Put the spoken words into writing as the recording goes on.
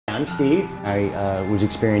I'm Steve. I was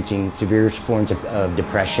experiencing severe forms of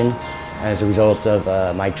depression as a result of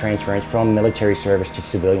my transference from military service to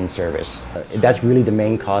civilian service. That's really the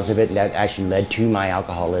main cause of it, and that actually led to my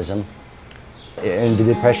alcoholism. And the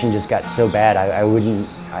depression just got so bad,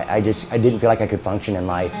 I didn't feel like I could function in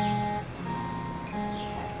life.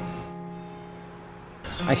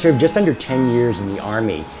 I served just under 10 years in the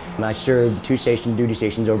Army. And I served 2 duty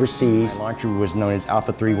stations overseas. My launcher was known as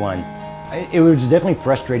Alpha 31. It was definitely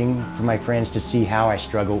frustrating for my friends to see how I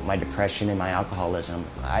struggled with my depression and my alcoholism.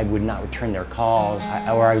 I would not return their calls,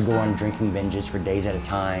 or I would go on drinking binges for days at a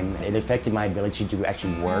time. It affected my ability to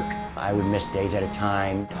actually work. I would miss days at a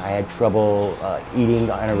time. I had trouble eating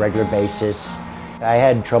on a regular basis. I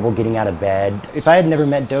had trouble getting out of bed. If I had never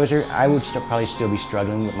met Dozer, I would probably still be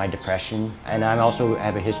struggling with my depression. And I also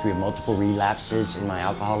have a history of multiple relapses in my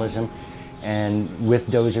alcoholism. And with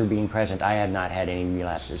Dozer being present, I have not had any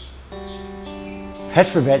relapses. Pets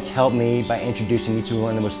for Vets helped me by introducing me to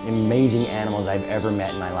one of the most amazing animals I've ever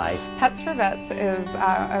met in my life. Pets for Vets is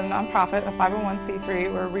a nonprofit, a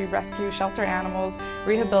 501c3, where we rescue shelter animals,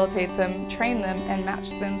 rehabilitate them, train them, and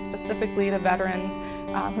match them specifically to veterans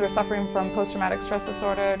who are suffering from post-traumatic stress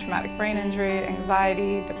disorder, traumatic brain injury,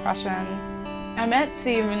 anxiety, depression. I met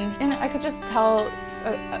Steven, and I could just tell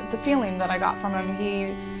the feeling that I got from him.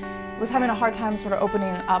 He was having a hard time sort of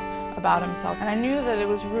opening up about himself, and I knew that it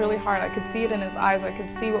was really hard. I could see it in his eyes. I could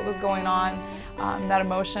see what was going on, that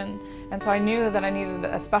emotion, and so I knew that I needed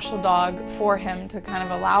a special dog for him to kind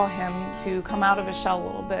of allow him to come out of his shell a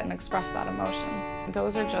little bit and express that emotion.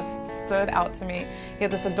 Dozer just stood out to me. He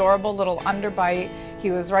had this adorable little underbite.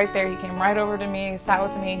 He was right there. He came right over to me, sat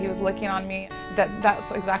with me. He was licking on me.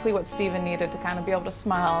 That's exactly what Steven needed, to kind of be able to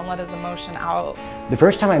smile and let his emotion out. The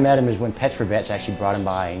first time I met him is when Pets for Vets actually brought him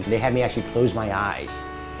by. And they had me actually close my eyes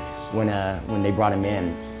when they brought him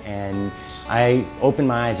in. And I opened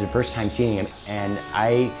my eyes the first time seeing him, and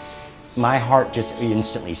my heart just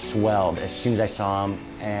instantly swelled as soon as I saw him,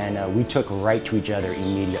 and we took right to each other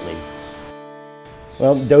immediately.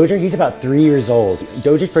 Well, Dozer, he's about 3 years old.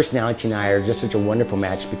 Dozer's personality and I are just such a wonderful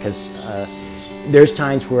match because there's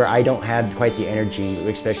times where I don't have quite the energy,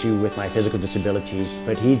 especially with my physical disabilities,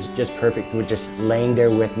 but he's just perfect with just laying there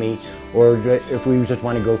with me, or if we just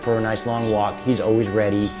want to go for a nice long walk, he's always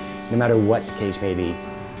ready, no matter what the case may be.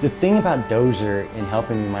 The thing about Dozer in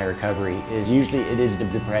helping me in my recovery is usually it is the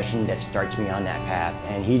depression that starts me on that path,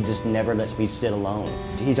 and he just never lets me sit alone.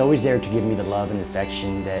 He's always there to give me the love and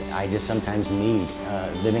affection that I just sometimes need.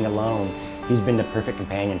 Living alone, he's been the perfect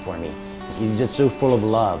companion for me. He's just so full of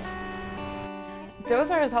love.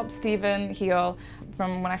 Dozer has helped Steven heal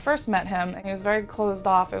from when I first met him. He was very closed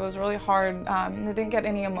off. It was really hard. I didn't get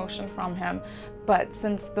any emotion from him. But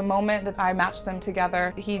since the moment that I matched them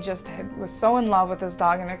together, he just was so in love with his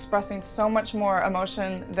dog and expressing so much more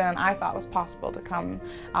emotion than I thought was possible to come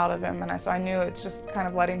out of him. And so I knew it's just kind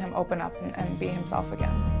of letting him open up and be himself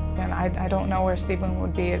again. And I don't know where Steven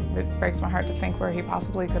would be. It breaks my heart to think where he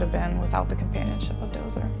possibly could have been without the companionship of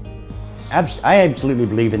Dozer. I absolutely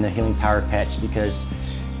believe in the healing power of pets, because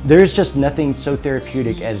there's just nothing so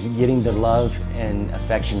therapeutic as getting the love and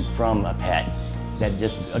affection from a pet that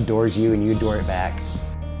just adores you and you adore it back.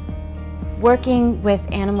 Working with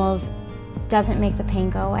animals doesn't make the pain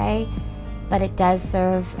go away, but it does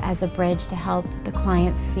serve as a bridge to help the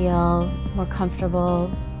client feel more comfortable.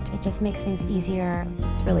 It just makes things easier.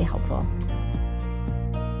 It's really helpful.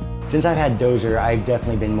 Since I've had Dozer, I've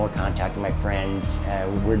definitely been more contact with my friends.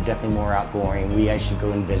 We're definitely more outgoing. We actually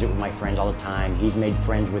go and visit with my friends all the time. He's made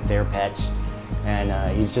friends with their pets,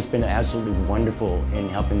 and he's just been absolutely wonderful in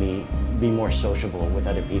helping me be more sociable with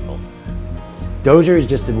other people. Dozer is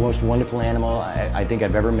just the most wonderful animal I think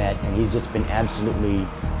I've ever met, and he's just been absolutely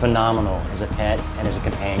phenomenal as a pet and as a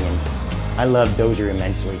companion. I love Dozer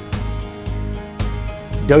immensely.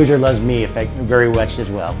 Dozer loves me very much as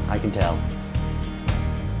well, I can tell.